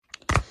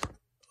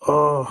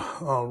Oh,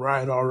 all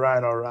right, all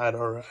right, all right,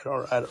 all right,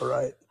 all right, all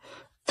right.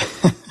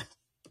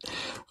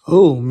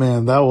 Oh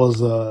man, that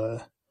was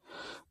in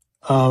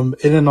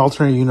an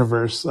alternate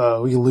universe,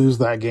 we lose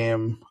that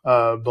game.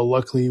 But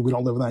luckily we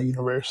don't live in that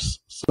universe.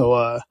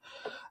 So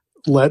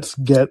let's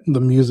get the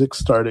music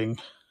starting.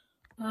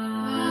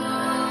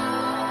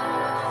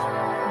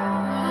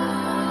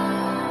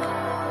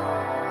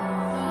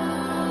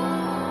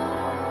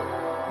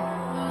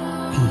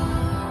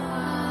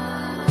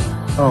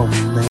 Oh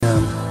man.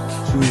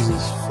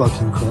 Jesus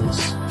fucking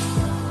Christ.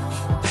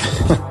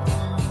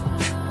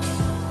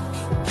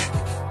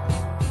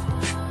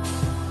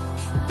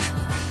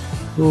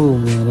 Oh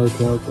man,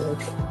 okay.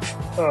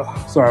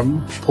 Sorry,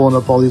 I'm pulling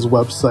up all these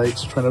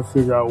websites trying to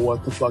figure out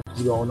what the fuck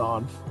is going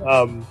on.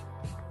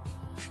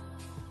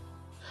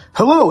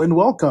 Hello and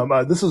welcome.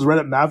 This is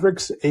Reddit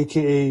Mavericks,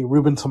 aka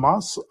Ruben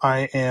Tomas.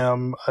 I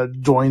am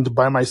joined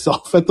by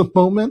myself at the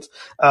moment.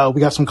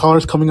 We got some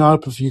callers coming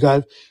up.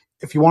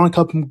 If you want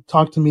to come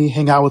talk to me,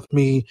 hang out with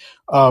me,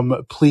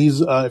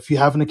 please. If you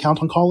have an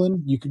account on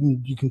Callin, you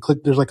can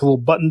click. There's like a little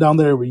button down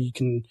there where you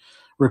can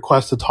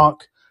request to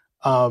talk.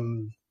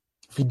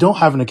 If you don't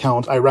have an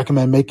account, I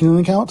recommend making an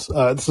account.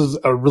 This is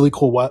a really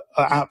cool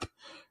app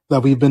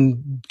that we've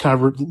been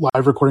kind of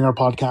live recording our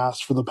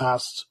podcast for the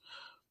past,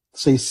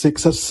 say,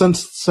 since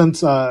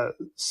the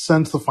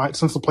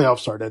playoffs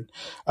started.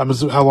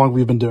 Is how long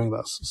we've been doing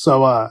this.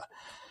 So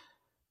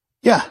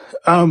yeah,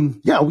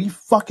 we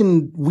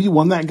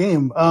won that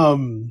game.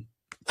 I'm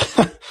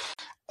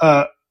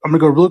gonna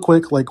go real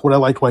quick, like what I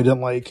liked, what I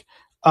didn't like.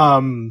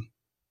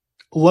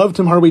 Loved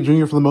Tim Hardaway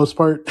Jr. for the most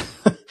part.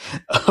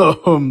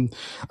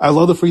 I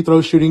love the free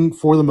throw shooting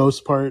for the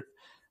most part.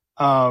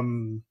 I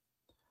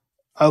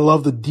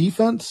love the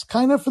defense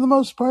kind of for the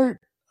most part.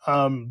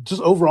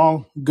 Just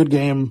overall good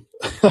game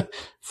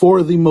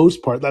for the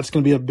most part. That's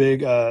going to be a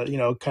big,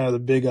 kind of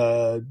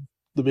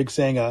the big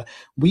saying.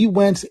 We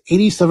went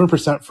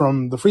 87%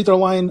 from the free throw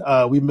line.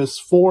 We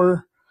missed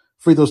 4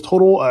 free throws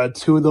total.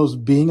 2 of those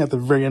being at the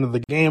very end of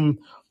the game.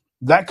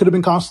 That could have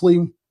been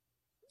costly.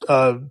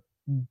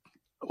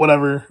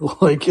 Whatever.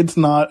 Like, it's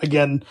not,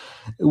 again,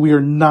 we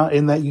are not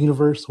in that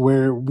universe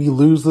where we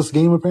lose this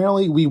game.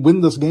 Apparently we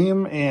win this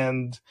game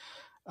and,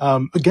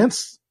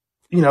 against,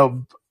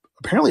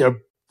 apparently a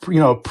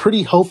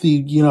pretty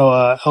healthy,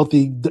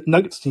 healthy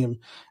Nuggets team.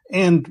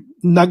 And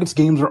Nuggets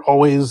games are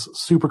always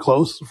super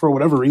close for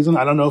whatever reason.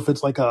 I don't know if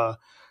it's like a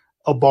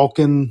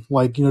Balkan,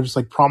 like, just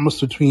like promise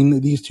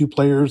between these two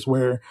players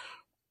where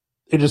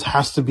it just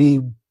has to be,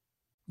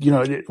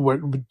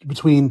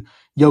 between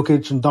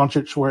Jokic and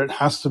Doncic, where it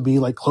has to be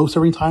like close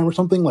every time or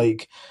something.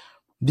 Like,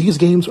 these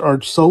games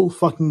are so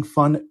fucking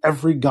fun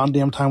every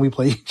goddamn time we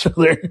play each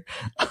other.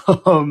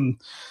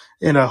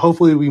 And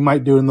hopefully we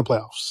might do it in the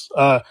playoffs.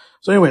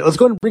 So anyway, let's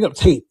go ahead and bring up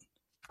Tate.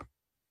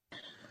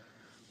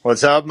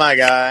 What's up, my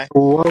guy?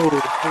 Whoa.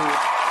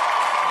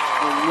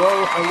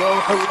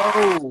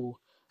 Hello.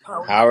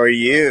 How are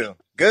you?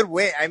 Good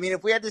win. I mean,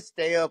 if we had to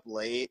stay up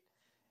late,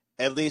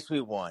 at least we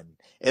won.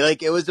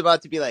 It was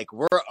about to be like,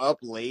 we're up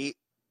late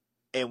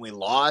and we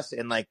lost,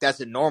 and like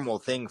that's a normal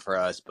thing for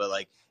us, but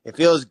like it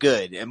feels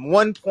good. And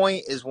 1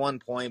 point is 1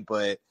 point,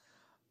 but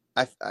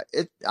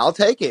I'll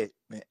take it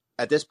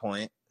at this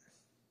point.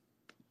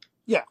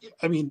 Yeah,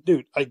 I mean,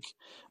 dude, like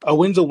a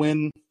win's a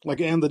win. Like,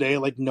 at the end of the day,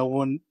 like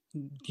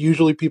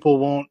usually people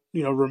won't,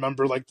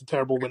 remember like the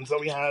terrible wins that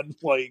we had.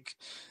 Like,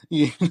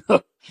 it's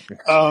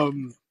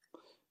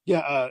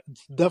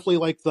definitely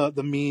like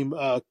the meme,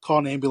 call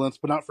an ambulance,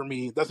 but not for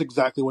me. That's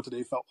exactly what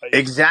today felt like.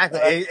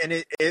 Exactly.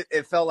 And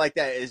it felt like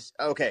that is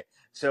okay.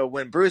 So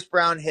when Bruce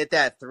Brown hit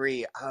that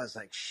 3, I was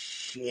like,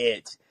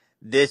 shit,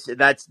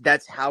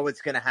 that's how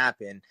it's going to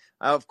happen.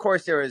 Of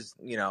course there was,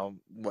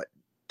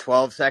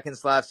 12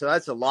 seconds left. So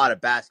that's a lot of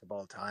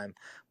basketball time,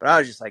 but I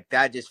was just like,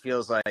 that just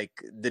feels like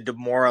the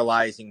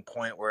demoralizing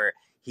point where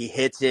he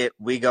hits it.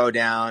 We go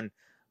down,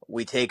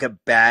 we take a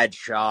bad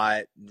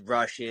shot,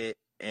 rush it.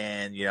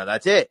 And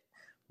that's it.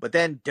 But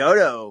then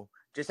Dodo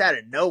just out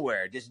of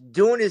nowhere, just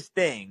doing his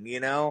thing,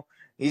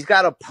 He's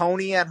got a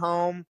pony at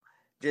home,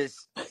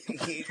 just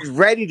he's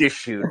ready to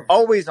shoot,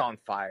 always on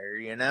fire,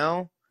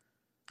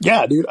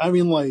 Yeah, dude. I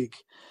mean, like,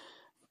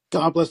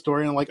 God bless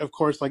Dorian. Like, of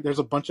course, like, there's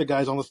a bunch of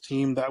guys on this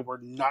team that were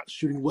not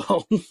shooting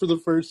well for the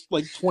first,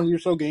 like, 20 or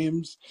so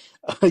games.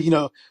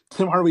 Tim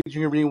Hardaway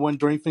Jr. being one,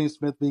 Dorian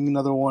Finney-Smith being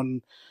another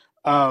one.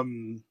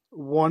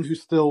 One who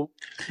still,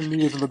 to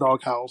me, is in the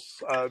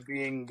doghouse,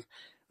 being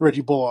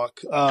Reggie Bullock.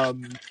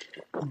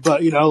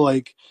 But,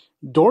 like,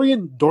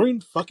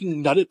 Dorian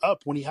fucking nutted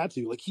up when he had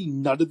to. Like, he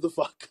nutted the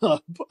fuck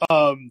up.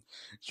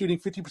 Shooting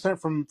 50%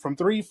 from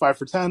 3, 5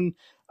 for 10.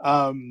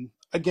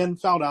 Again,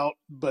 fouled out,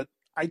 but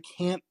I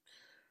can't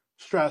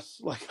stress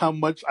like how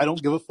much I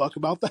don't give a fuck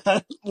about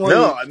that. Like,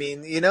 No, I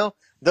mean,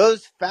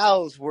 those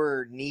fouls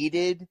were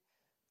needed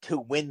to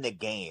win the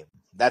game.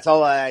 That's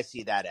all I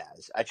see that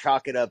as. I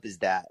chalk it up as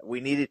that.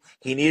 He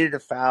needed a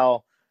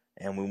foul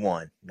and we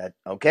won. That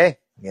okay,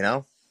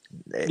 yeah,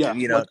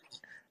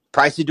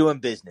 price of doing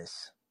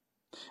business.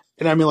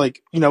 and I mean,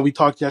 like, we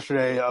talked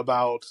yesterday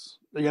about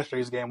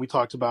yesterday's game. We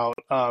talked about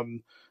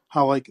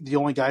how like the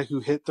only guy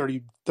who hit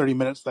 30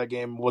 minutes that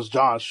game was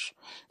Josh,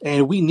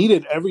 and we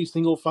needed every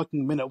single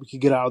fucking minute we could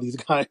get out of these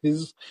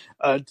guys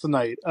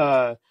tonight.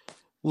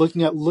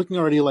 Looking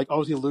already, like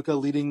obviously Luca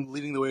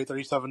leading the way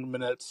 37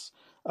 minutes.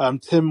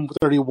 Tim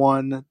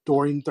 31,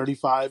 Dorian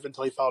 35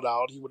 until he fouled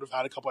out. He would have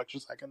had a couple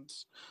extra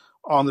seconds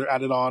on there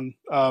added on.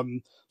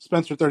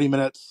 Spencer 30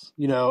 minutes.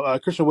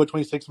 Christian Wood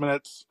 26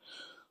 minutes.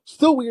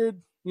 Still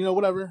weird.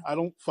 Whatever. I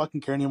don't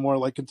fucking care anymore.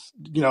 Like it's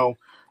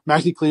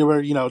Maxi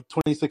Kleber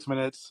 26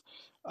 minutes.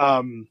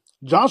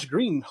 Josh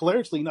Green,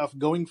 hilariously enough,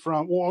 going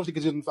from obviously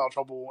because he was in foul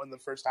trouble in the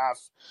first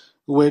half,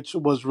 which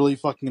was really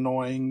fucking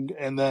annoying,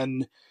 and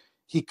then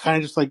he kind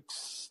of just like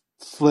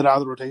slid out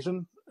of the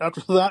rotation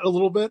after that a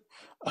little bit.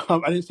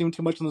 I didn't see him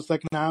too much in the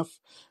second half,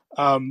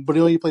 but he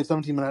only played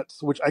 17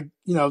 minutes, which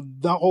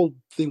that whole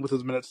thing with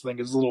his minutes thing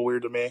is a little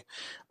weird to me.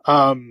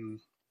 And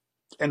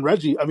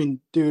Reggie, I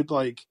mean, dude,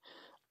 like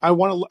I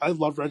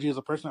love Reggie as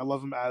a person. I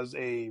love him as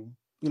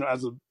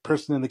as a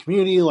person in the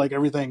community, like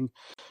everything.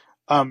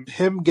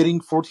 Him getting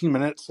 14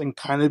 minutes and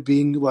kind of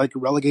being like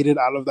relegated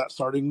out of that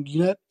starting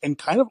unit, and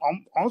kind of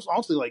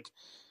honestly like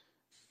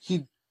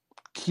he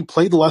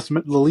played the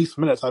least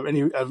minutes out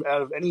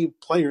of any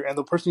player, and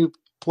the person who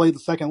played the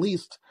second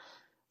least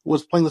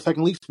was playing the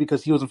second least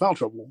because he was in foul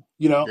trouble.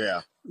 Yeah,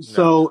 no,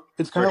 So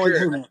it's kind for of like, hey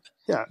sure. man,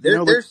 yeah,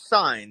 like There's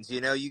signs,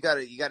 you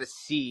gotta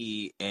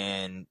see,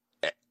 and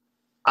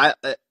I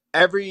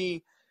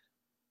every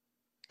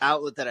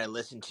outlet that I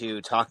listen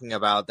to talking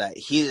about that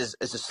it's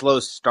a slow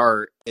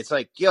start. It's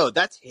like, yo,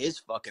 that's his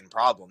fucking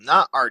problem,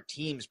 not our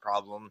team's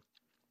problem.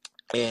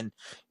 And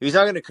if he's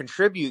not going to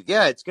contribute,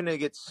 yeah, it's going to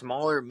get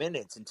smaller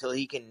minutes until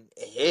he can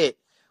hit,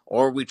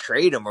 or we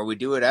trade him, or we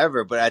do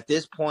whatever. But at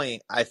this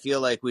point, I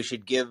feel like we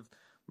should give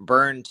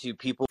burn to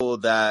people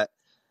that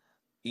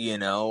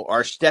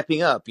are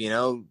stepping up,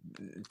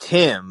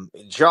 Tim,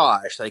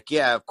 Josh, like,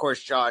 yeah, of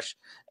course, Josh.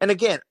 And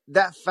again,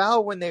 that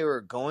foul when they were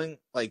going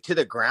like to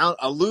the ground,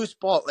 a loose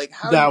ball, like,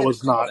 how are you that going to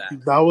was call not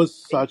that? that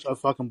was such a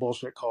fucking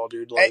bullshit call,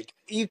 dude. Like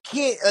You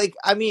can't, like,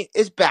 I mean,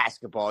 it's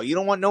basketball. You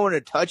don't want no one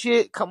to touch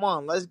it. Come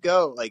on, let's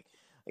go. Like,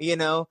 you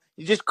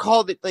just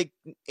called it, like,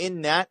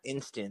 in that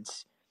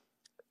instance.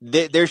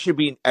 There should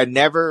be a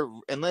never,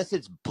 unless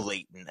it's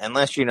blatant,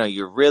 unless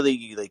you're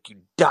really like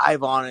you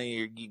dive on it,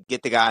 you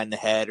get the guy in the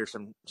head or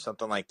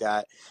something like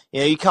that.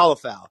 You call a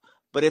foul.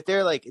 But if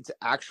they're like it's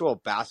actual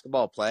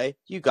basketball play,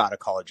 you got to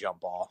call a jump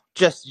ball.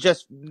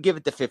 Just give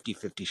it the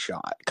 50-50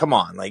 shot. Come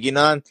on, like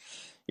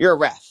you're a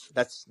ref.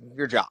 That's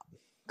your job.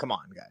 Come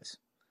on, guys.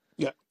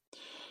 yeah.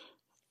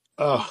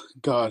 Oh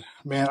God,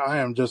 man, I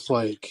am just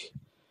like,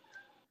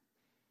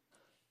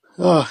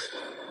 uh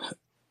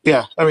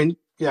yeah. I mean,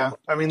 yeah.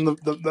 I mean,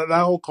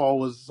 that whole call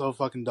was so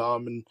fucking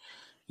dumb, and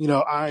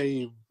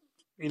I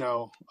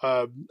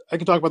I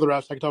can talk about the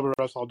refs. I can talk about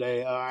the refs all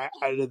day. I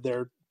edited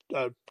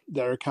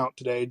their account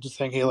today, just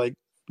saying, hey, like,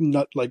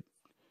 not like,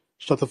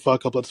 shut the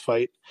fuck up, let's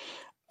fight.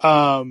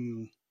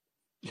 Um,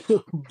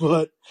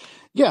 but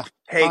yeah,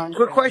 Hey, I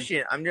quick am.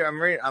 question.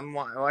 I'm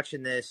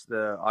watching this.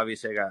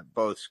 Obviously I got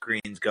both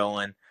screens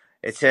going.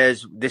 It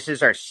says this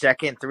is our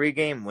second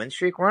 3-game win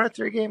streak. We're on a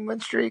 3-game win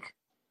streak.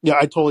 Yeah,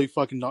 I totally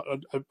fucking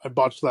I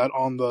botched that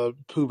on the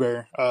Pooh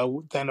Bear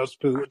Thanos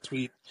Pooh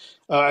tweet.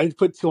 I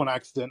put two on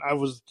accident. I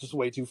was just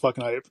way too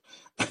fucking hype.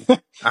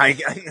 I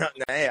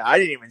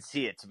didn't even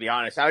see it, to be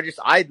honest.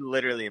 I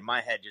literally in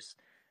my head just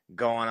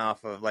going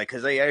off of like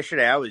because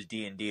yesterday I was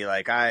D&D.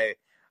 Like I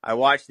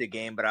watched the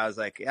game, but I was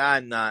like, yeah,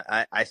 I'm not.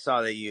 I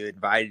saw that you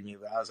invited me,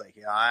 but I was like,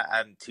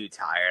 I'm too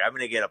tired. I'm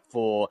gonna get a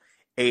full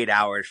 8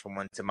 hours from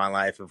once in my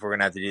life if we're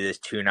gonna have to do this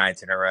 2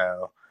 nights in a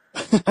row.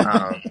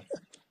 Um,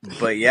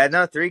 but yeah,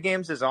 no, 3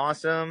 games is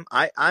awesome.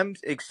 I'm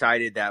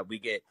excited that we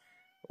get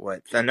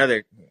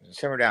another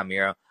simmer down,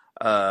 Miro.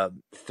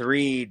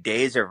 3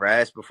 days of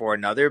rest before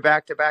another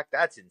back to back.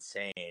 That's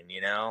insane.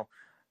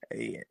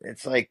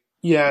 It's like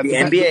Yeah, the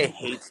NBA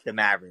hates the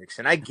Mavericks,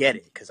 and I get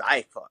it because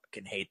I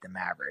fucking hate the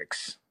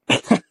Mavericks.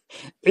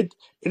 it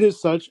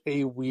is such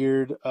a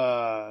weird.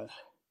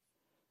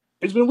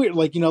 It's been weird.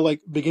 Like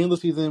like beginning of the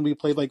season, we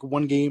played like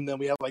one game, then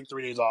we had like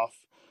 3 days off,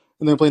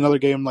 and then play another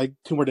game like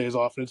 2 more days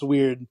off, and it's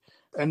weird.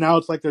 And now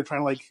it's like they're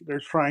trying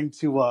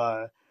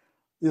to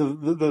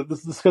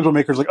the schedule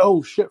maker's like,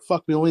 oh shit,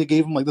 fuck, we only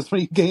gave him like this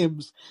many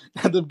games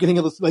at the beginning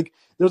of this. Like,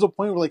 there was a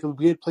point where like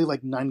we had played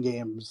like 9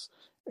 games,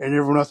 and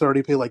everyone else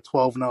already played like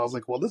 12, and I was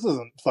like, well, this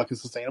isn't fucking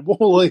sustainable.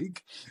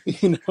 Like,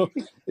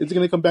 it's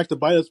gonna come back to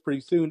bite us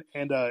pretty soon,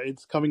 and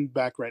it's coming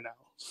back right now.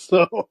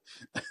 So,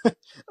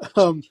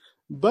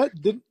 but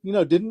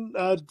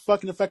didn't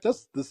fucking affect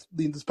us this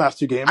past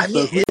 2 games. I So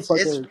mean, who the it's fuck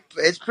it's is?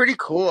 it's pretty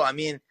cool. I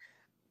mean,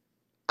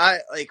 I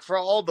like for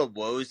all the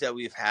woes that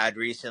we've had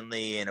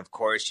recently, and of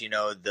course,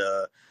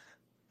 the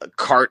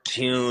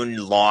cartoon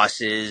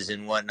losses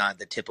and whatnot,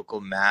 the typical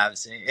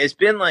Mavs. It's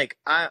been like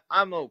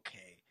I'm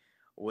okay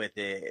with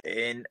it.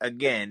 And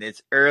again,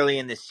 it's early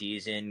in the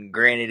season.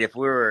 Granted, if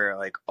we were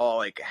like all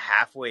like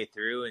halfway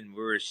through and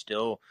we were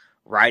still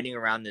riding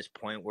around this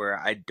point where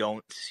I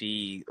don't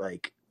see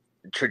like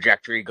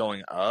trajectory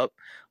going up.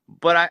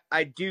 But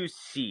I do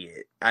see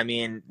it. I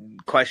mean,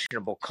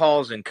 questionable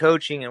calls and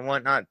coaching and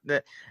whatnot.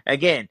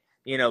 Again,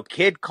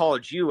 Kid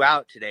called you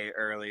out today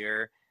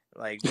earlier.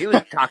 Like, he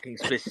was talking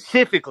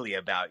specifically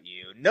about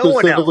you. No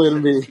one Specifically else to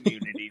in this me.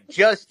 community,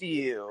 just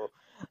you.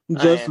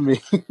 Just And,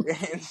 me.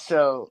 and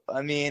so,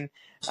 I mean,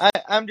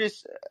 I'm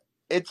just,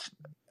 it's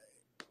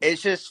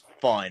it's just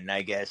fun,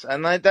 I guess.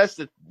 And that's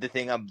the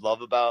thing I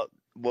love about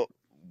what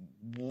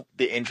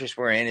the interest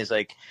we're in is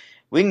like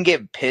we can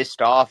get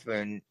pissed off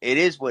and it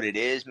is what it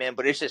is, man,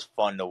 but it's just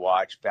fun to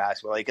watch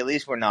basketball. Like at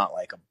least we're not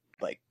like a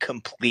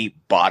complete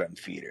bottom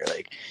feeder.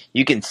 Like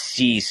you can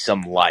see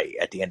some light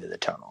at the end of the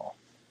tunnel.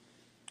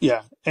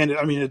 Yeah, and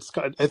I mean,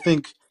 I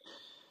think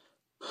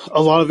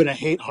a lot of it I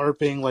hate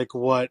harping like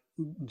what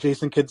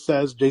Jason Kidd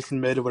says,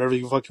 Jason Mid, whatever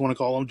you fuck you want to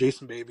call him,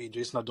 Jason Baby,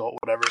 Jason Adult,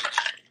 whatever.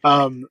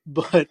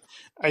 But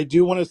I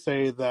do want to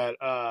say that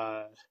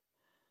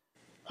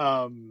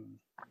um,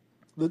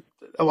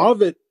 a lot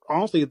of it,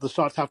 honestly, the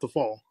shots have to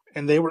fall,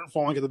 and they weren't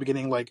falling at the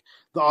beginning. Like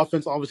the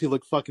offense obviously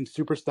looked fucking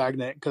super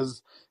stagnant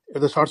because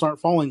if the shots aren't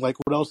falling, like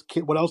what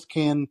else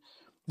can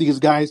these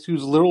guys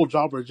whose literal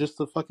job are just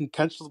to fucking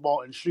catch the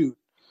ball and shoot?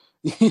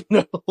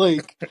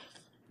 Like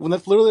when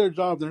that's literally their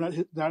job, they're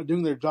not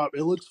doing their job.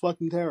 It looks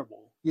fucking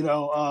terrible,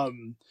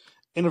 And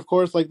of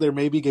course, like there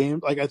may be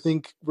games. Like I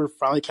think we're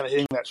finally kind of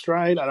hitting that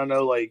stride. I don't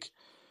know. Like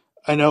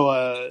I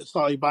know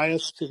Slightly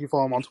Biased. If you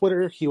follow him on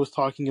Twitter, he was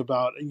talking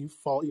about, and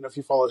if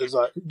you follow his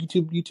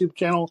YouTube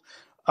channel,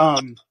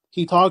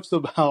 he talks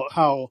about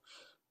how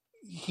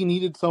he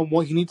needs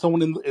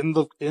someone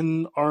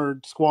in our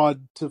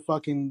squad to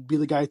fucking be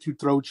the guy to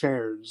throw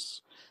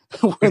chairs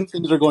when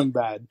things are going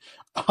bad.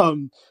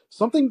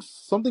 Something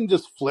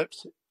just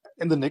flipped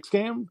in the Knicks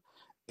game,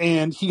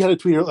 and he had a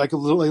tweet like a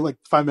little like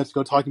 5 minutes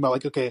ago talking about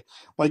like, okay,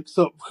 like,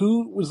 so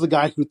who was the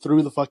guy who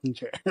threw the fucking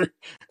chair?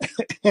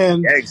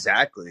 And Yeah,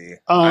 exactly.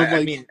 I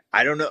like, mean,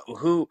 I don't know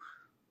who.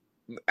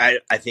 I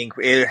think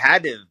it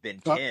had to have been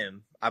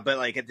Tim, but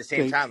like at the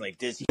same okay, time, like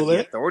does he still have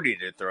the there? authority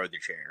to throw the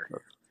chair?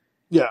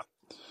 Yeah,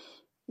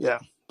 yeah.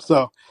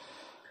 So,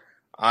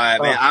 All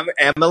right, man.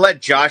 I'm gonna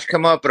let Josh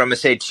come up, but I'm gonna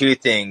say two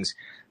things.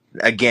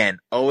 Again,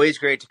 always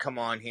great to come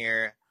on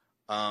here.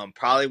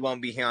 Probably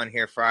won't be here on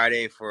here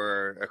Friday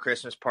for a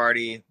Christmas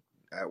party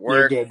at you're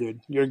work, good, dude.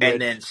 You're and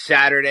good. then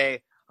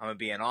Saturday I'm gonna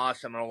be in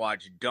Austin. I'm gonna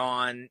watch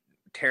Dawn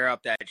tear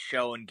up that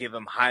show and give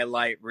him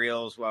highlight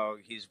reels while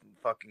he's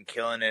fucking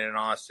killing it in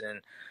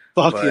Austin.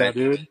 Fuck yeah, But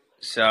dude.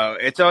 so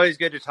it's always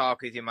good to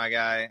talk with you, my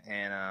guy,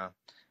 and Mavs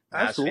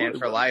fan Absolutely,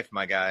 for bro. life,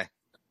 my guy.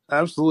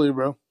 Absolutely,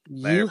 bro.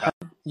 Later, You pal.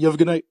 have a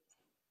good night.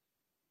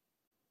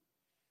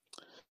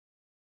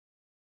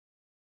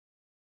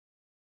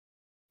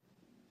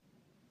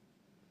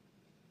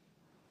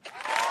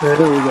 There we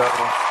go.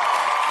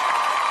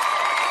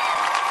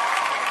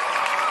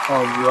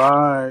 All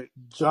right,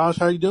 Josh,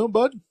 how you doing,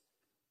 bud?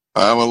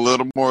 I'm a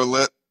little more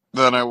lit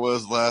than I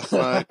was last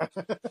night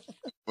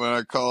when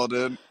I called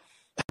in,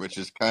 which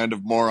is kind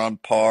of more on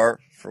par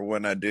for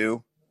when I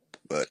do.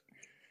 But,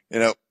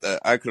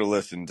 I could have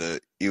listened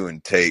to you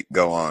and Tate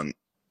go on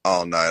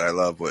all night. I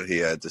love what he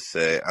had to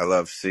say. I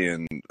love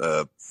seeing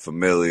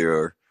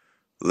familiar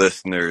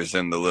listeners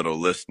in the little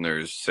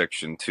listeners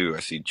section, too. I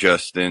see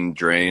Justin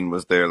Drain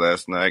was there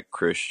last night,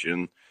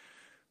 Christian,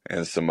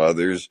 and some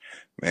others.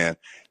 Man,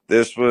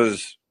 this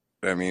was,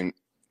 I mean,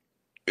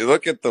 you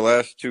look at the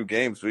last two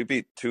games, we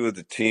beat two of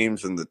the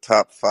teams in the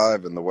top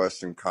five in the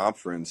Western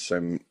Conference.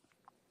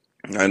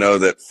 I know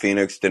that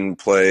Phoenix didn't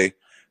play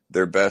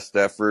their best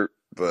effort,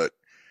 but,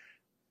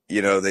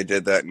 they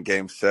did that in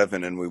game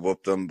 7 and we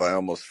whooped them by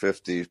almost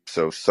 50.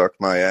 So suck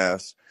my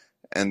ass.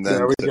 And There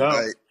then we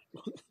go.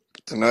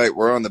 tonight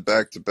we're on the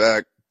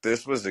back-to-back.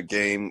 This was a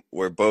game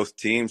where both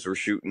teams were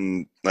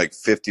shooting like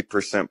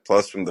 50%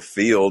 plus from the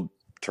field.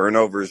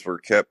 Turnovers were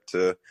kept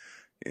to,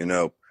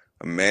 a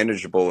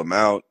manageable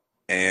amount.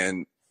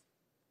 And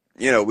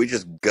we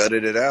just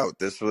gutted it out.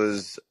 This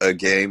was a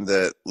game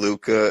that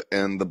Luka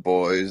and the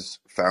boys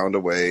found a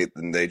way,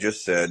 and they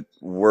just said,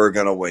 we're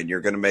going to win. You're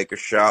going to make a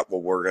shot,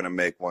 well, we're going to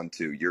make one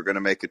too. You're going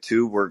to make a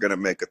 2, we're going to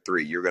make a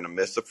 3. You're going to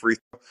miss a free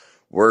throw,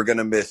 we're going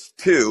to miss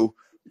 2,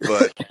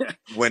 but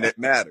when it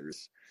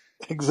matters.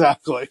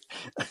 Exactly.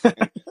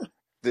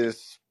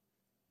 These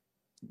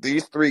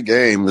 3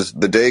 games,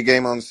 the day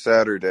game on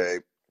Saturday,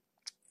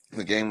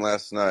 the game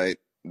last night,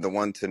 the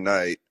one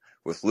tonight,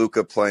 with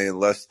Luka playing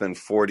less than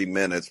 40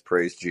 minutes,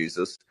 praise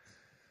Jesus.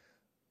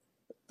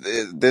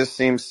 This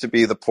seems to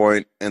be the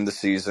point in the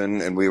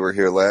season, and we were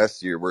here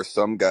last year, where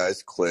some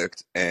guys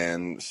clicked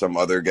and some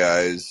other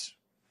guys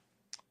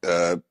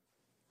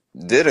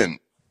didn't.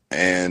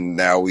 And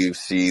now we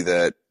see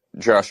that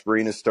Josh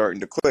Green is starting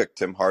to click.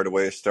 Tim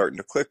Hardaway is starting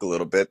to click a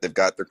little bit. They've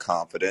got their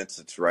confidence.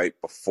 It's right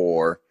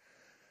before,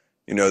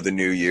 the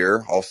new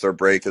year. All-Star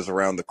break is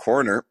around the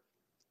corner.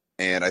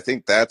 And I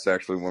think that's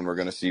actually when we're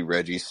going to see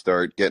Reggie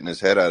start getting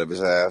his head out of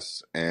his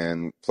ass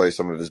and play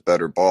some of his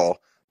better ball.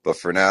 But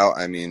for now,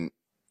 I mean,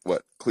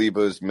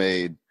 Kleba's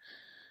made,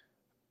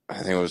 I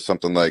think it was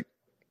something like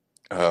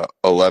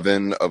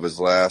 11 of his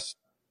last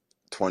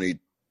 20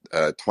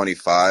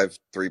 25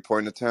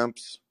 3-point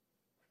attempts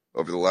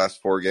over the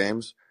last 4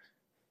 games.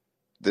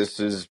 This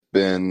has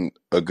been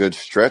a good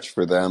stretch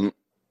for them.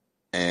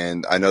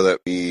 And I know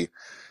that we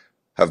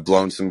have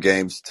blown some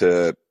games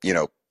to,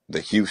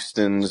 the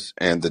Houstons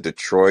and the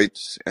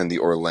Detroits and the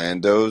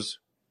Orlandos.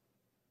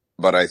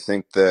 But I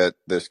think that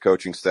this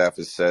coaching staff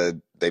has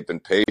said they've been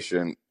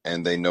patient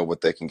and they know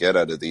what they can get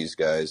out of these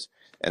guys.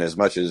 And as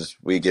much as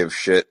we give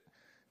shit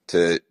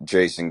to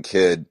Jason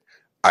Kidd,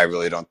 I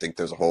really don't think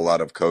there's a whole lot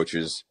of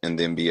coaches in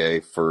the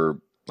NBA for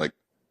like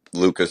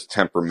Luka's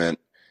temperament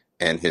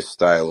and his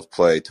style of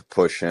play to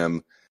push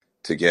him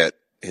to get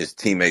his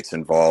teammates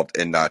involved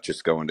and not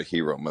just go into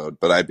hero mode.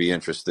 But I'd be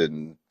interested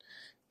in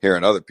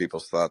hearing other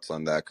people's thoughts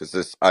on that,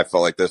 because I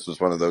felt like this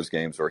was one of those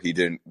games where he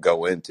didn't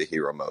go into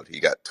hero mode. He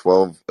got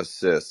 12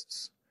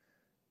 assists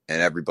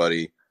and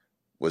everybody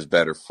was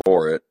better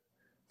for it,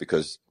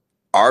 because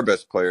our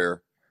best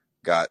player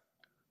got,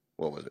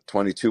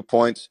 22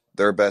 points.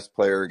 Their best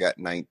player got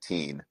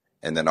 19.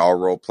 And then all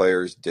role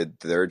players did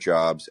their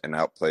jobs and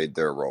outplayed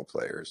their role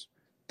players.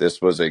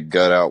 This was a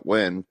gut-out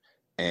win,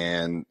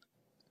 and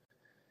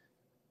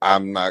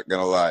I'm not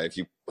going to lie. If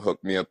you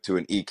hooked me up to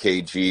an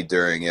EKG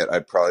during it, I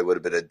probably would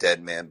have been a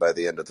dead man by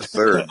the end of the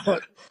third,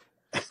 but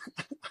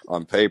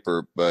on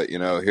paper. But,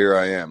 here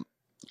I am.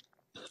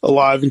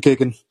 Alive and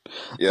kicking.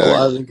 Yeah,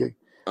 Alive and kicking.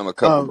 I'm a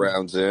couple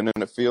rounds in,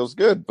 and it feels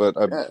good. But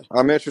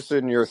I'm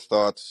interested in your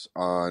thoughts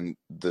on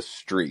the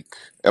streak.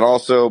 And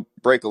also,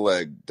 break a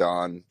leg,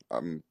 Don.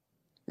 I'm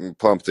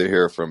pumped to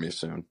hear from you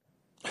soon.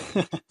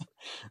 I'm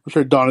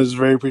sure Don is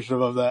very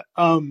appreciative of that.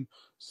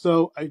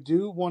 So I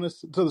do want to.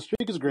 So the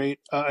streak is great.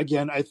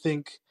 Again, I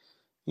think,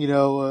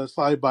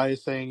 slide by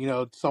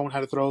saying, someone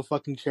had to throw a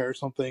fucking chair or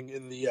something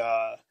in the,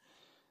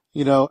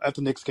 at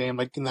the Knicks game,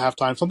 like in the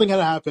halftime. Something had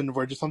to happen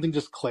where something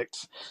just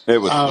clicked. It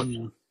was,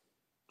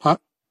 huh?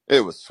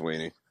 It was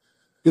Sweeney.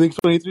 You think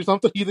Sweeney threw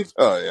something?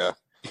 Oh yeah,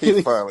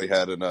 he finally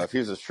had enough.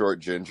 He's a short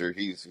ginger.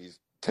 He's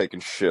taken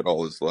shit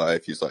all his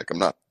life. He's like, I'm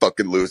not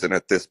fucking losing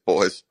at this,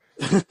 boys.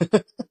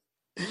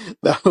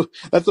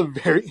 That's a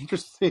very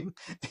interesting.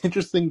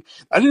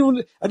 I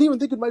didn't even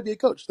think it might be a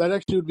coach. That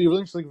actually would be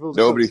really interesting if it was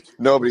a coach.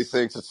 Nobody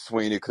thinks it's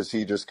Sweeney because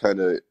he just kind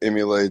of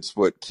emulates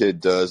what Kidd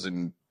does,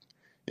 and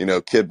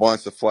Kidd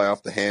wants to fly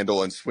off the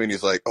handle, and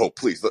Sweeney's like, "Oh,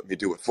 please let me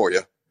do it for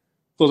you."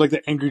 So it's like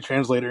the angry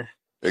translator.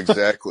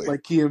 Exactly.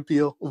 Like Key and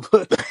Peele.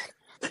 But,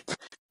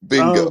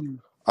 bingo.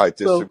 I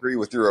disagree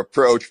with your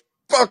approach.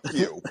 Fuck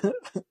you.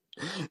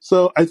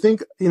 So I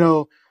think,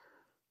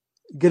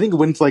 getting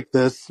wins like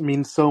this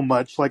means so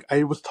much. Like,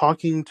 I was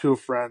talking to a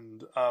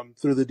friend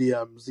through the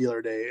DMs the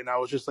other day, and I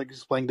was just like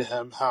explaining to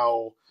him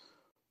how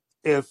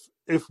if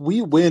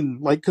we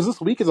win, like, because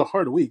this week is a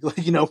hard week. Like,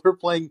 we're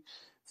playing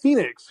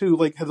Phoenix, who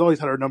like has always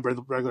had our number in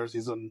the regular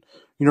season.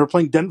 We're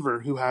playing Denver,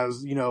 who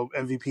has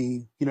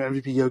MVP,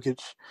 MVP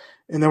Jokic,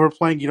 and then we're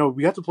playing.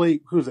 We have to play,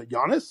 who is it,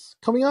 Giannis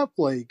coming up?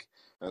 Like,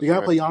 we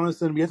gotta play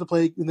Giannis, and we have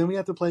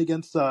to play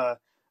against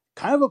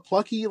kind of a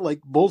plucky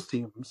like Bulls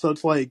team. So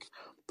it's like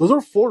those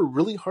are 4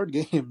 really hard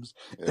games.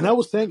 Yeah. And I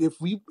was saying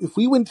if we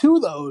win 2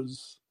 of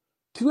those,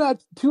 2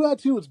 out of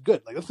 2 is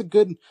good. Like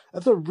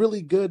that's a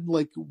really good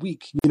like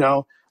week,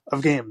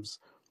 of games.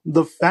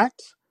 The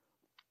fact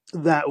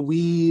that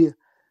we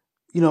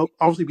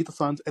obviously beat the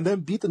Suns and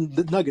then beat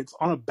the Nuggets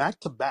on a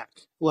back-to-back,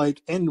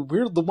 like, and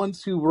we're the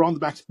ones who were on the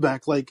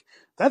back-to-back, like,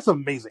 that's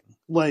amazing.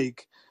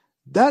 Like,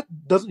 that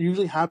doesn't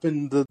usually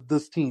happen to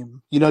this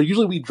team.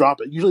 Usually we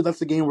drop it. Usually that's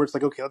the game where it's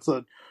like, okay, that's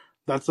a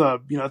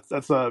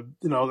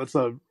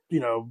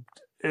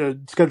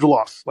schedule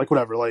loss, like,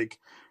 whatever. Like,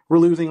 we're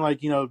losing,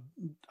 like,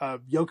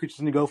 Jokic is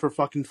going to go for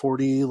fucking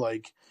 40,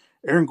 like,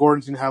 Aaron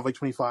Gordon's going to have, like,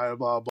 25,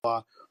 blah,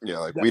 blah. Yeah,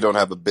 like, we don't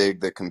have a big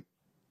that can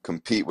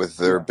compete with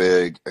their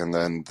big, and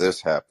then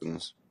this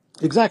happens.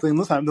 Exactly, and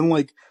this happened. Then,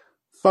 like,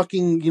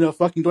 fucking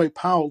Dwight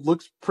Powell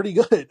looks pretty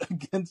good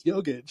against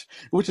Jokic,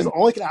 which is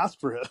all I can ask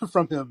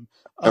from him.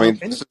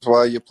 This is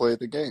why you play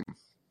the game.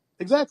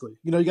 Exactly.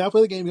 You gotta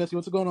play the game. You gotta see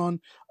what's going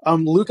on.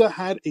 Luka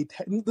had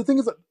the thing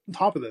is, on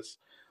top of this,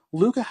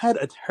 Luka had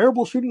a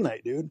terrible shooting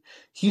night, dude.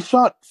 He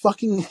shot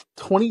fucking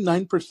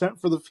 29%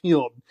 for the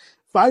field.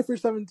 5 for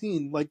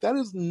 17. Like, that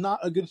is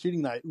not a good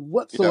shooting night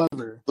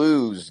whatsoever.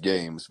 Lose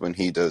games when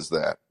he does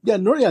that.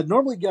 Normally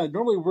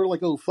we're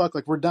like, oh fuck,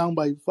 like we're down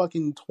by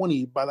fucking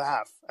 20 by the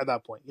half at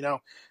that point,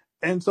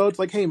 And so it's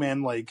like, hey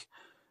man, like,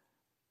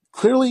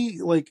 clearly,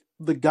 like,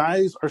 the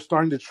guys are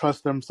starting to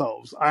trust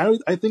themselves. I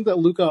think that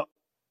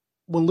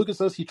when Luka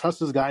says he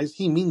trusts his guys,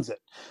 he means it.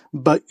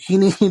 But he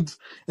needs,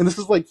 and this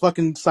is like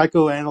fucking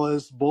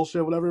psychoanalyst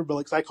bullshit, whatever, but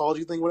like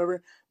psychology thing,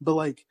 whatever. But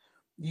like,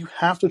 you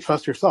have to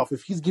trust yourself.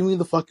 If he's giving you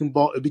the fucking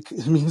ball,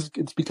 it means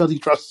it's because he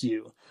trusts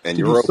you and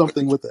to do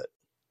something with it.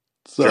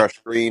 So, Josh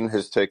Green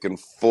has taken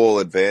full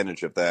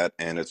advantage of that,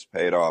 and it's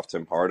paid off.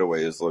 Tim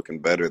Hardaway is looking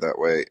better that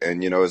way.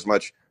 And,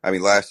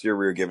 last year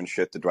we were giving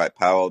shit to Dwight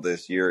Powell.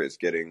 This year it's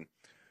getting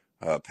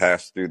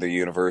passed through the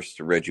universe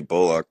to Reggie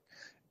Bullock.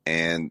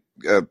 And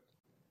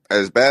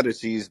as bad as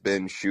he's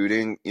been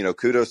shooting,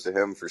 kudos to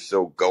him for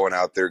still going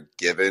out there,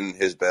 giving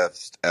his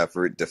best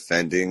effort,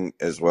 defending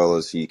as well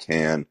as he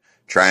can,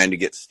 trying to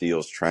get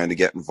steals, trying to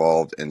get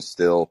involved, and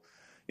still,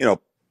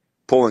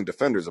 pulling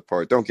defenders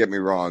apart. Don't get me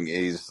wrong,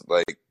 he's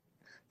like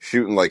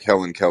shooting like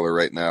Helen Keller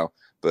right now,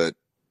 but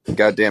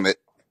God damn it,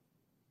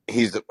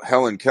 he's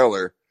Helen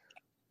Keller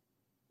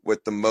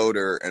with the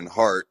motor and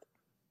heart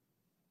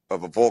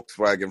of a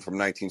Volkswagen from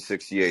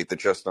 1968 that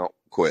just don't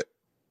quit.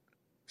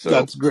 So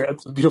That's great.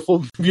 That's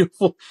beautiful,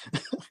 beautiful,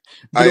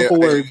 I beautiful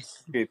words.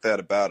 appreciate that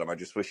about him. I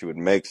just wish he would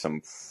make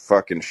some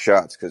fucking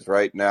shots, because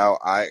right now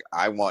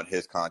I want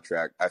his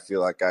contract. I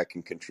feel like I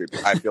can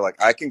contribute. I feel like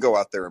I can go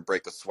out there and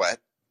break a sweat.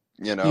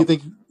 You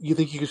think you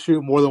can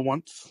shoot more than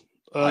once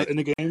I in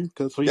a game?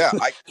 Because yeah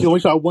I he only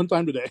shot one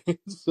time today.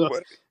 So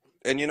what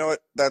and you know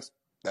what, that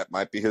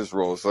might be his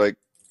role. It's like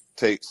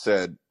Tate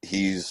said,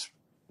 he's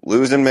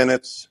losing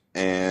minutes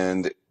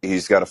and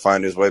he's got to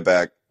find his way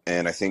back.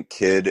 And I think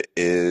Kidd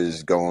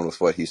is going with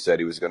what he said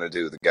he was going to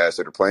do. The guys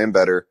that are playing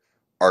better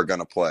are going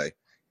to play.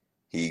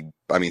 He's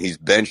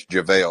benched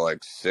JaVale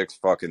like 6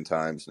 fucking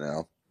times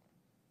now.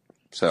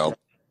 So,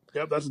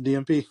 yep, that's a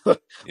DMP.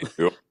 yep.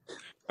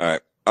 All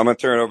right. I'm going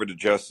to turn it over to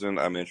Justin.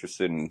 I'm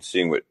interested in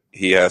seeing what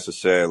he has to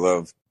say. I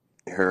love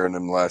hearing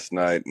him last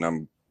night, and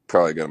I'm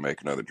probably going to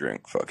make another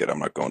drink. Fuck it. I'm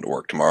not going to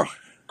work tomorrow.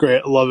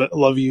 Great, love it,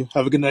 love you.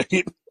 Have a good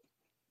night.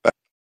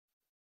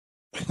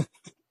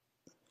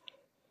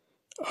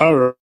 All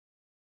right.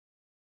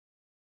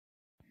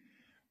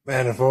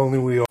 Man, if only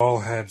we all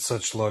had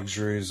such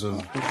luxuries of.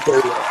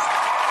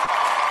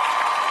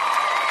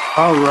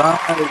 All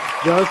right,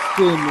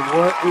 Justin,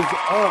 what is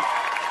up?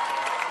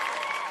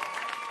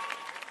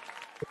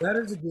 That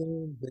is a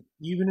game that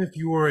even if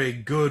you are a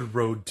good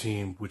road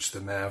team, which the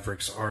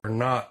Mavericks are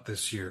not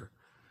this year,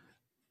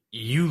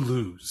 you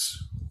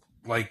lose.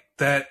 Like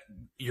that,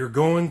 you're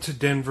going to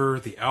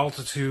Denver, the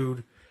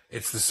altitude,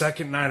 it's the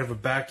second night of a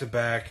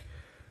back-to-back.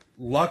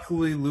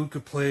 Luckily, Luka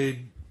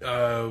played,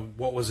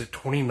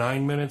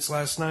 29 minutes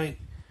last night?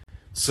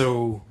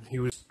 So he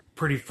was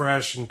pretty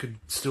fresh and could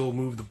still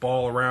move the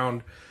ball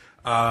around.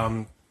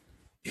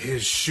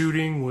 His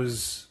shooting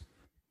was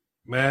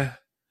meh.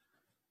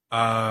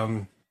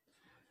 I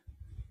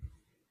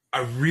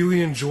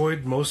really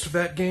enjoyed most of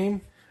that game.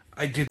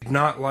 I did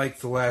not like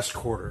the last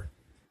quarter.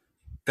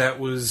 That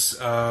was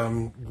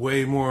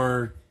way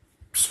more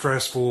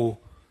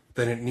stressful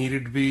than it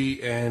needed to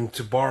be. And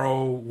to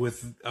borrow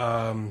with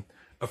a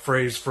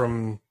phrase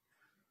from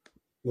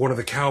one of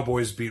the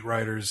Cowboys beat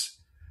writers,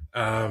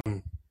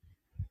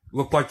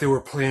 looked like they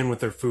were playing with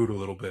their food a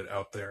little bit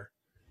out there.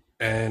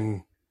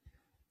 And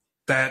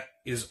that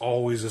is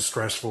always a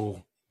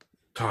stressful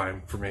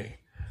time for me.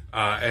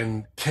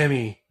 And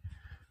Timmy,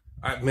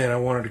 I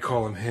wanted to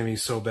call him Hemi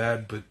so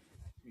bad, but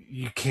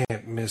you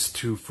can't miss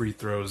 2 free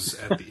throws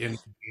at the end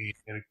of the game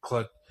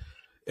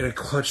in a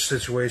clutch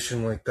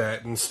situation like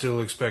that and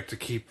still expect to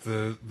keep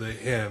the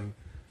him.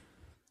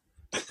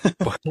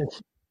 But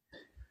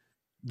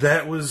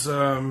that was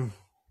I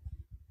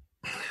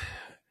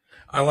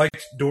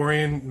liked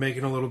Dorian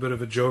making a little bit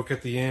of a joke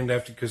at the end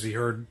because he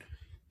heard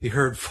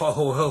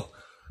Followell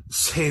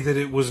say that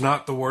it was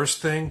not the worst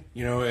thing,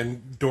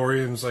 and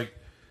Dorian's like,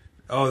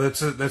 "Oh,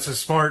 that's a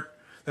smart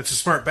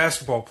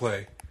basketball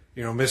play.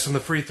 Missing the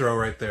free throw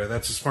right there.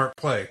 That's a smart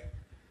play."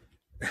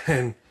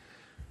 And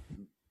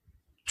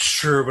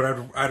sure, but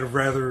I'd have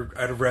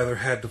rather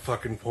had the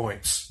fucking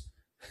points.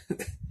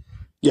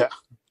 Yeah.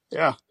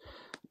 Yeah.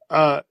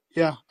 I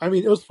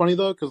mean, it was funny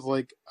though, because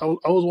like I'm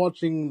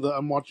watching the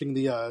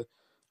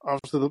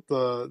obviously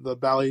the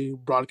Bally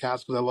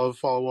broadcast because I love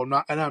Follow.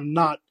 I am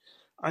not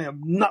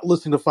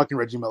listening to fucking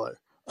Reggie Miller.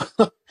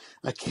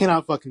 I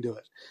cannot fucking do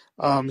it.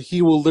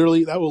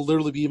 That will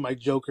literally be my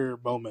Joker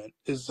moment,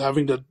 is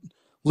having to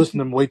listen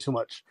to him way too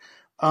much.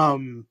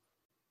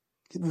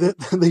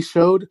 They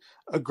showed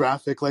a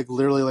graphic like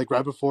literally like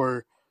right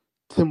before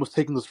Tim was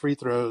taking those free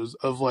throws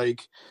of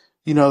like,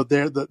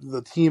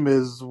 the team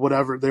is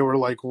whatever. They were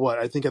like what?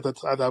 I think at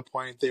that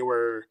point they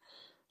were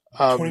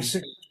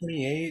 26,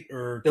 28,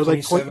 or it was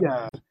like 27.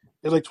 yeah.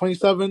 It was like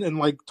 27 and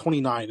like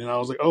 29, and I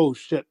was like, "Oh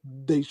shit,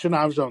 they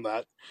shouldn't have shown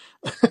that."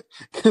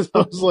 Because I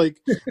was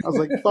like,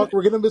 "Fuck,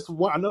 we're gonna miss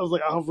one." I know I was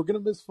like, "Oh, we're gonna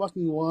miss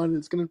fucking one.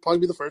 It's gonna probably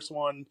be the first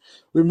one."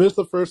 We missed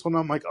the first one.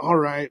 I'm like, "All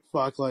right,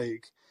 fuck,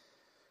 like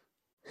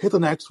hit the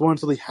next one."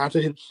 So they have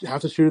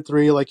to shoot a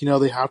 3, like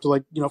they have to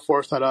like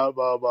force that out,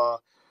 blah blah.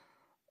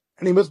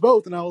 And he missed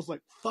both, and I was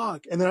like,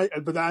 "Fuck!" And then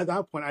but at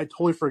that point, I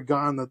totally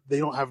forgotten that they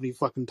don't have any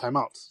fucking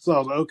timeouts. So I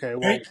was like, "Okay,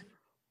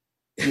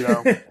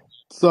 well,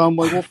 So I'm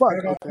like, "Well, fuck."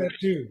 I got that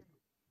too.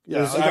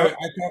 Yeah, I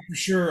thought for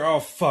sure,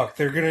 oh fuck,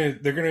 they're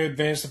gonna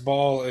advance the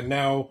ball, and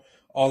now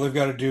all they've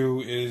got to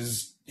do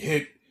is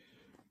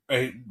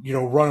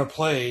run a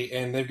play,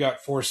 and they've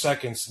got 4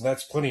 seconds, and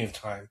that's plenty of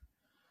time.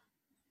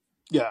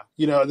 Yeah,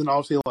 and then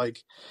obviously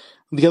like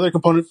the other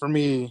component for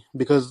me,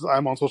 because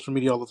I'm on social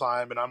media all the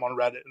time and I'm on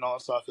Reddit and all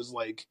that stuff, is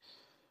like,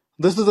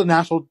 this is a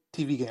national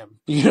TV game,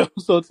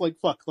 so it's like,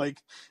 fuck, like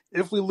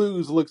if we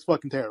lose, it looks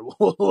fucking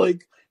terrible,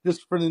 like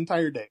just for the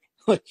entire day.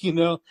 Like,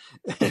 so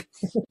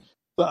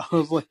I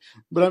was like,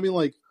 but I mean,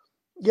 like,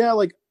 yeah,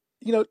 like,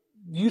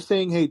 you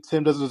saying, hey,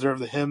 Tim doesn't deserve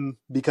the him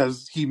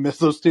because he missed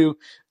those two,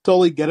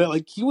 totally get it.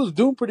 Like, he was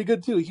doing pretty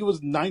good too. He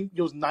was 9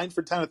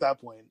 for 10 at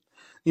that point.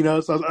 So I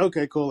was like,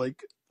 okay, cool.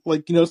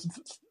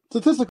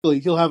 Statistically,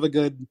 he'll have a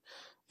good,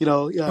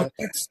 yeah,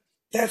 But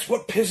that's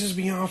what pisses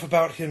me off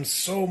about him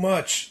so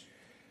much.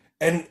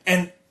 And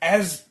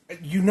as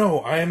you know,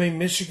 I am a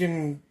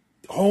Michigan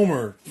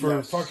homer for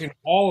yes, fucking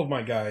all of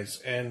my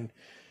guys, and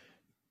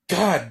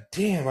god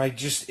damn,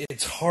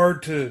 it's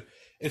hard to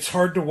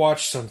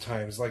watch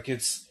sometimes. Like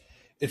it's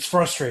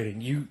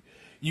frustrating.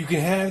 You can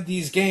have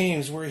these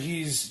games where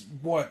he's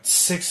what,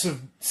 6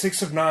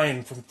 of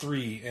 9 from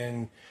three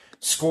and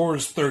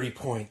scores 30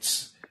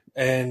 points,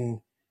 and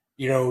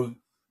you know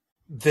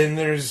then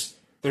there's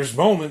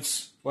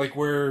moments like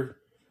where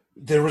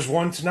there was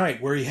one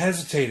tonight where he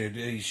hesitated.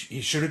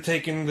 He should have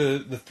taken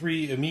the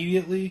three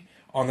immediately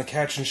on the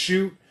catch and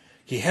shoot.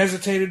 He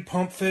hesitated,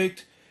 pump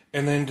faked,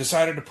 and then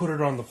decided to put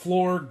it on the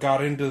floor.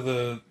 Got into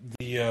the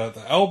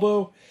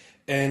elbow,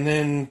 and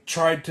then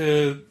tried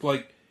to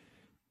like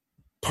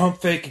pump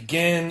fake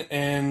again,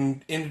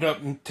 and ended up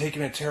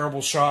taking a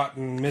terrible shot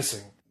and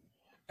missing.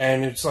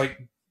 And it's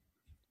like,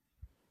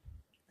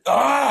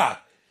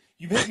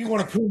 you make me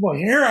want to pull my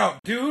hair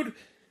out, dude.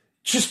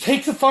 Just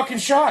take the fucking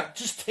shot.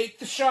 Just take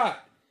the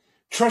shot.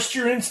 Trust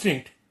your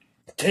instinct.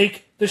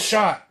 Take the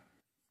shot.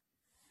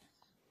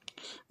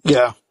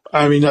 yeah.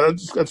 I mean,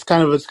 it's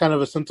kind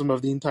of a symptom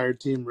of the entire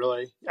team,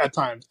 really. At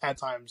times,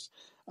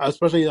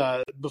 especially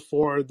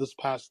before these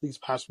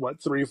past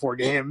what 3 or 4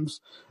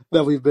 games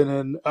that we've been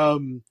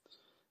in.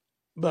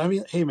 But I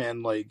mean, hey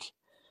man, like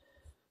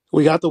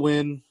we got the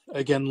win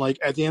again. Like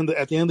at the end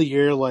of the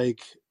year,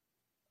 like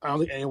I don't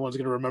think anyone's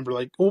gonna remember.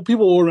 Like, well,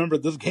 people will remember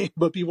this game,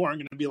 but people aren't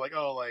gonna be like,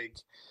 oh, like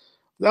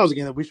that was a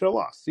game that we should have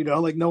lost.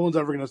 Like no one's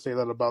ever gonna say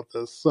that about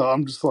this. So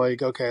I'm just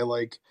like, okay,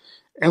 like,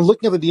 and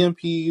looking at the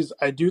DMPs,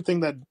 I do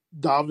think that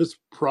Davis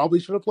probably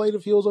should have played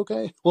if he was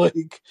okay.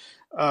 Like,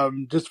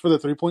 just for the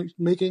 3-point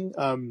making.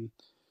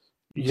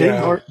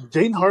 Yeah.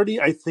 Jaden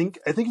Hardy, I think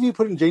if you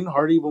put in Jaden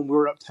Hardy when we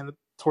were up 10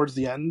 towards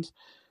the end,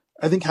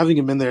 I think having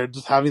him in there,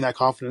 just having that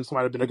confidence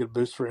might have been a good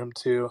boost for him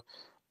too.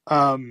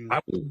 Um,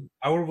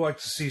 I would have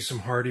liked to see some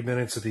Hardy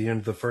minutes at the end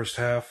of the first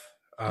half.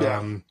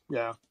 yeah,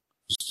 yeah,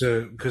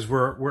 Because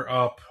we're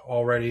up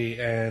already,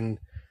 and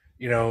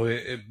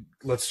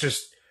let's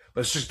just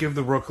give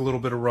the Rook a little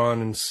bit of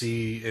run and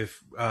see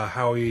if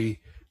how he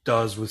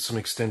does with some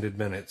extended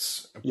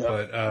minutes. yeah.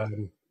 But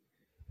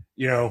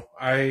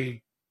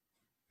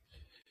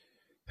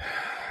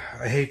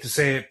I hate to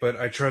say it, but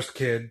I trust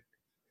Kid.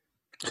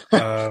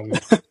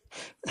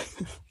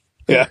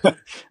 Yeah.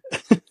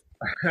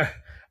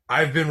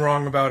 I've been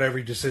wrong about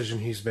every decision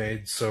he's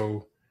made,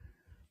 so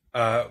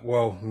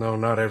well, no,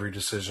 not every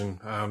decision.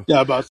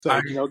 Yeah, about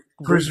I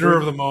prisoner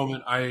of bring the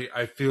moment.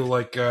 I feel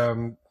like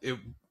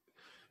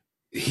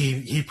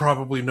he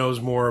probably knows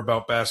more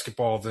about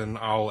basketball than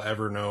I'll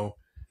ever know,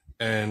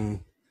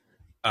 and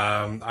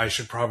I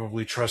should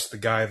probably trust the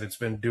guy that's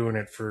been doing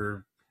it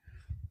for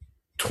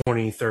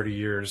 20, 30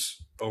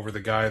 years over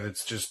the guy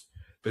that's just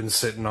been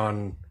sitting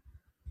on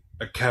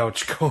a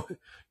couch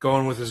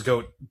going with his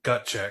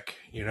gut check.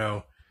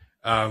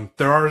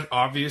 There are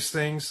obvious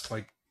things,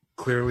 like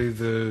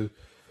clearly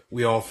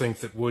we all think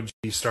that Wood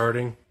should be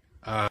starting,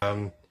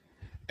 and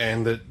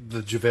that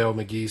the JaVale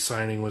McGee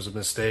signing was a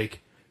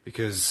mistake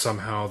because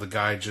somehow the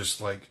guy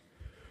just like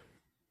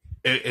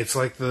it's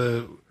like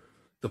the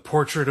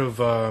portrait of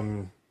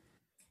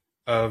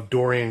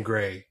Dorian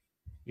Gray.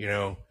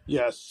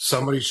 yes.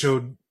 Somebody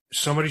showed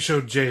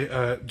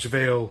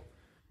JaVale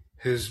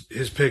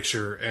his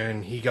picture,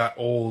 and he got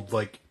old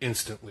like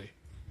instantly.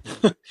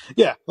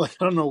 Yeah, like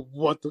I don't know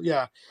what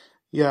yeah,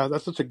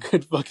 that's such a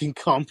good fucking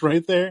comp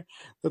right there.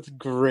 That's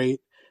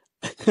great.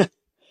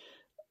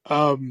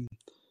 um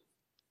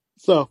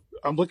so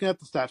I'm looking at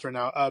the stats right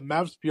now.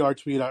 Mavs PR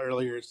tweeted out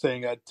earlier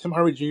saying Tim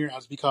Hardaway Jr.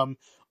 has become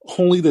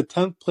only the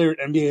 10th player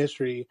in NBA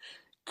history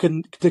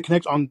to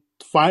connect on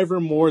 5 or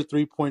more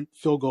 3-point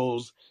field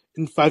goals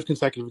in 5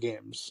 consecutive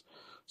games.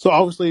 So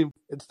obviously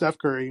it's Steph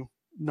Curry,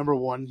 number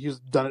one. He's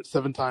done it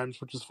 7 times,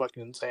 which is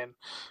fucking insane.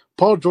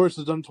 Paul George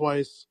has done it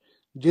twice.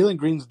 Jalen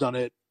Green's done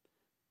it.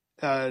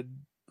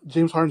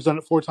 James Harden's done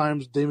it 4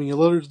 times. Damian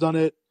Lillard's done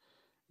it.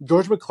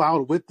 George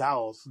McLeod with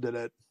Dallas did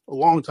it a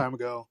long time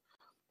ago.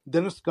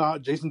 Dennis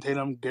Scott, Jason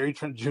Tatum, Gary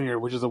Trent Jr.,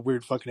 which is a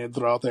weird fucking name to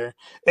throw out there,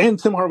 and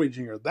Tim Hardaway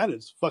Jr. That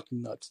is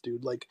fucking nuts,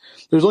 dude. Like,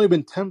 there's only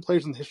been 10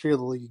 players in the history of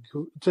the league,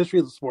 history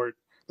of the sport,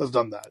 that's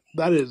done that.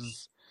 That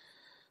is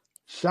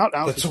shout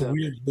out That's to a Tim.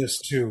 weird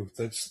list too.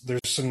 There's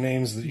some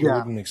names that you Yeah.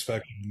 wouldn't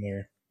expect in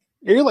there.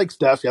 You're like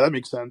Steph, yeah, that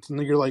makes sense. And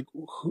then you're like,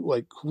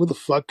 who the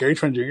fuck, Gary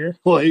Trent Jr.?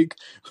 Like,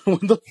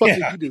 when the fuck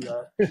did he do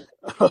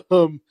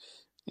that?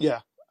 Yeah,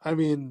 I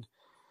mean,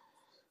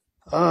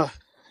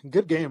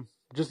 good game,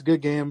 just a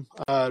good game.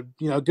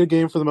 Good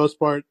game for the most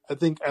part. I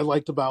think I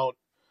liked about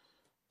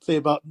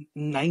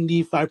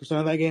 95%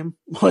 of that game.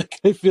 Like,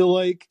 I feel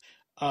like,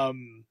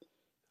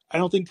 I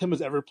don't think Tim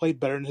has ever played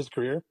better in his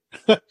career,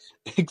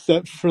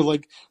 except for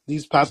like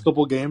these past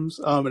couple games.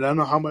 And I don't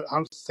know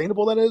how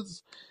sustainable that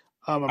is.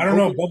 I'm I don't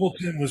know. hoping Bubble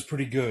Tim was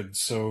pretty good,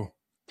 so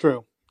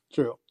true.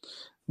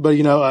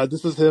 But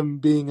this is him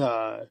being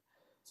not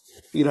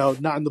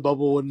in the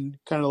bubble and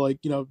kind of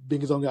like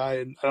being his own guy.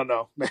 And I don't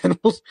know, man.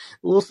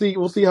 We'll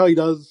see how he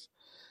does.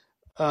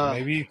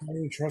 maybe he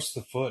finally trusts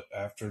the foot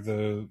after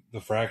the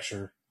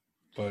fracture,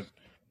 but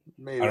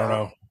Maybe I don't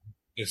know.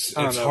 It's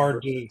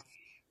hard to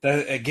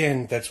that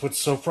again. That's what's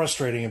so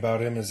frustrating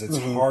about him is it's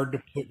hard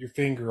to put your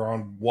finger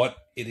on what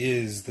it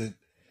is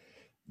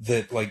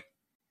that like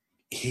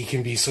he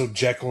can be so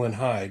Jekyll and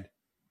Hyde.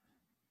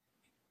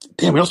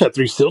 Damn, we also had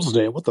 3 steals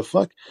today. What the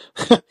fuck?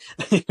 I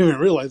didn't even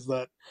realize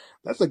that.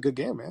 That's a good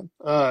game, man.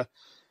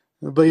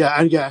 But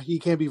yeah, he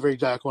can be very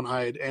Jekyll and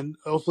Hyde, and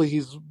hopefully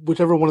he's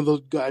whichever one of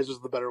those guys is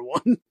the better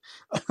one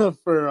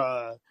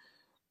for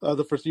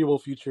the foreseeable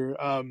future.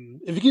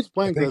 If he keeps I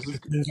playing think this,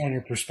 it depends on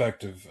your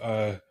perspective.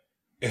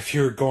 If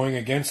you're going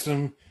against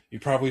him, you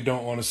probably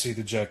don't want to see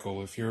the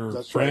Jekyll. If you're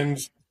that's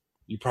friends,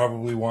 you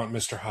probably want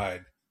Mr.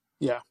 Hyde.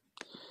 Yeah.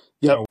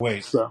 Yep. Oh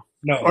wait, So,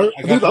 no, or I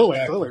I think got it's the other that way.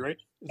 It's the other way, backwards. right?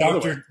 It's the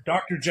other way.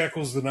 Doctor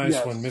Jekyll's the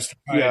nice one. Yes. Mr.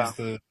 Yeah. Hyde's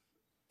the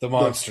The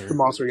monster.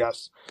 monster.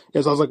 Yes.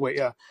 Yes. I was like, wait,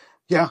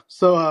 yeah.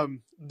 So,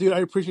 dude, I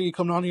appreciate you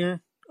coming on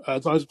here.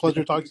 It's always a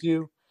pleasure talking to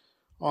you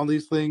on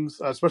these things,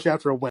 especially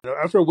after a win.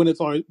 After a win, it's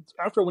always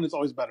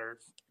better,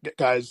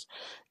 guys.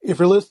 If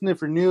you're listening, if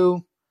you're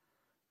new,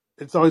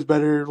 it's always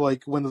better.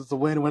 Like when it's a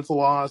win, when it's a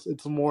loss,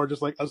 it's more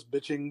just like us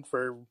bitching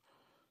for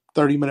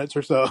 30 minutes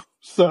or so.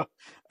 So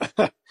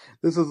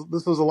this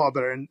is a lot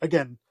better. And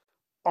again,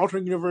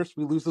 alternate universe,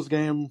 we lose this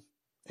game,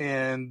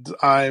 and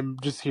I'm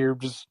just here,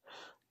 just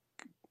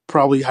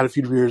probably had a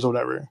few beers or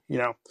whatever,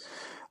 So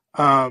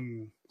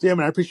yeah,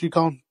 man, I appreciate you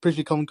calling.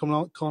 Appreciate you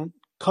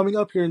coming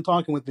up here and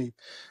talking with me.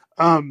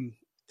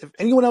 If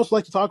anyone else would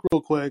like to talk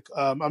real quick,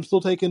 I'm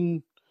still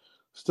taking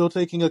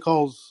a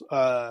calls.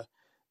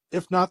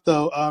 If not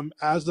though,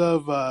 as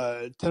of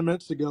 10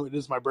 minutes ago, it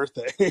is my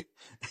birthday.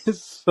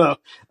 So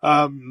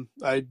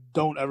I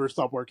don't ever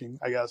stop working,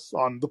 I guess,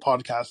 on the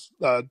podcast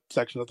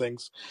section of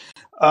things.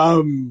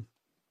 But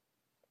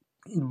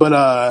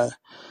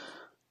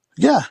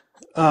yeah,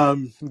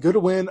 good to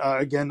win.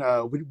 Again,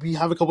 we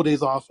have a couple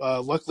days off.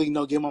 Luckily,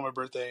 no game on my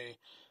birthday.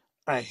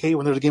 I hate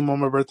when there's a game on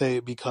my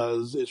birthday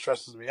because it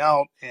stresses me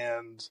out,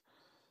 and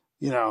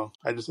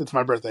it's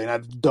my birthday, and I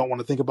don't want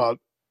to think about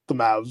the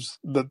Mavs.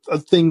 A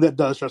thing that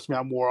does stress me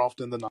out more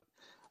often than not.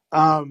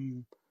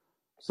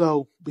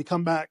 So we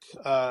come back.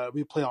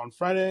 We play on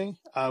Friday.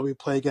 We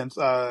play against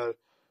December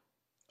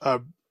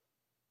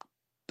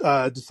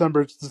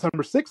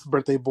 6th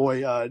birthday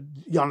boy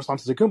Giannis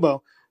Antetokounmpo.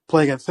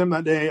 Play against him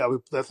that day.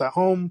 That's at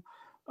home.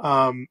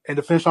 And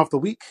to finish off the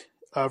week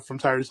from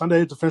Saturday to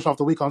Sunday, to finish off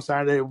the week on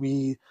Saturday,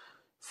 we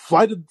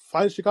fly to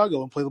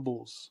Chicago and play the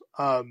Bulls.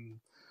 The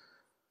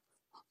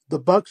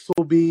Bucks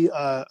will be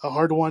a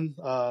hard one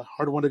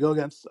to go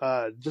against.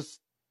 Just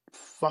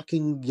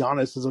fucking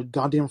Giannis is a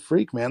goddamn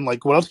freak, man.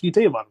 Like, what else can you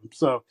tell you about him?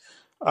 So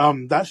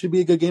that should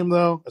be a good game,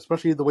 though,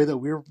 especially the way that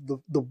we're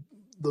the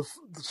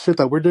shit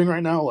that we're doing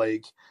right now.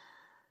 Like,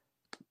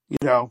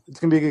 it's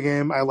gonna be a good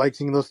game. I like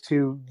seeing those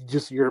two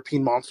just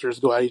European monsters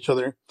go at each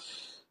other.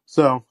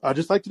 So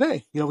just like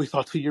today, we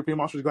saw 2 European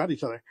monsters go at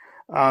each other,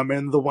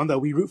 and the one that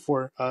we root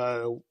for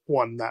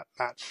won that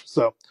match.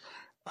 So.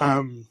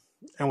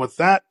 And with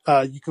that,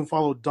 you can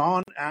follow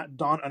Dawn at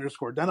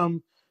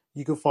Dawn_Denim.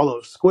 You can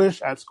follow Squish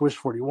at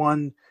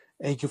Squish41,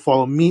 and you can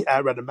follow me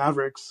at Reddit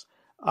Mavericks.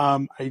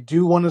 I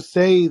do want to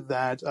say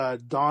that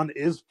Dawn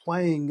is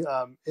playing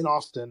in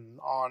Austin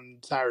on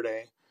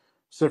Saturday.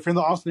 So if you're in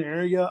the Austin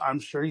area, I'm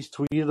sure he's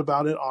tweeted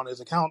about it on his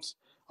accounts,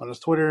 on his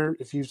Twitter.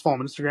 If you follow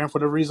him on Instagram for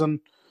whatever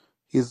reason,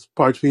 he's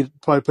probably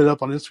put it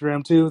up on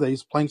Instagram too that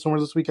he's playing somewhere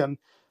this weekend.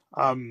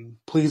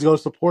 Please go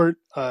support.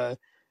 It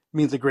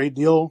means a great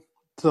deal.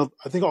 So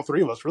I think all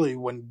 3 of us really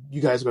when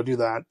you guys go do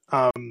that.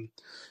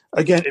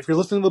 Again, if you're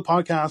listening to the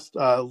podcast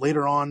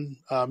later on,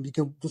 you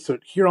can listen to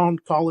it here on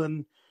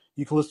Callin.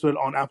 You can listen to it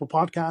on Apple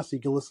Podcasts. You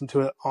can listen to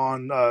it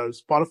on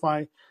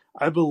Spotify.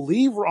 I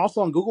believe we're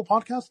also on Google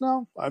Podcasts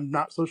now. I'm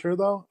not so sure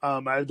though.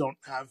 I don't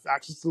have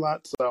access to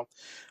that. So,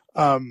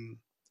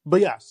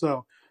 but yeah.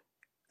 So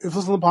if you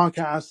listen to the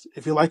podcast,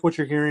 if you like what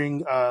you're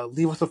hearing,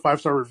 leave us a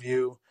 5-star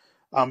review.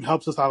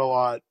 Helps us out a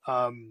lot.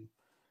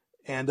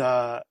 And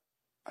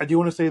I do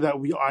want to say that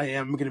I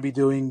am going to be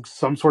doing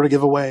some sort of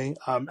giveaway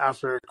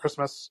after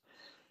Christmas.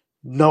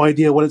 No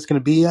idea what it's going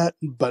to be yet,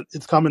 but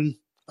it's coming.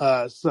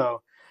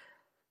 So,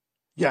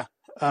 yeah,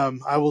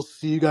 I will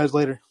see you guys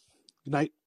later. Good night.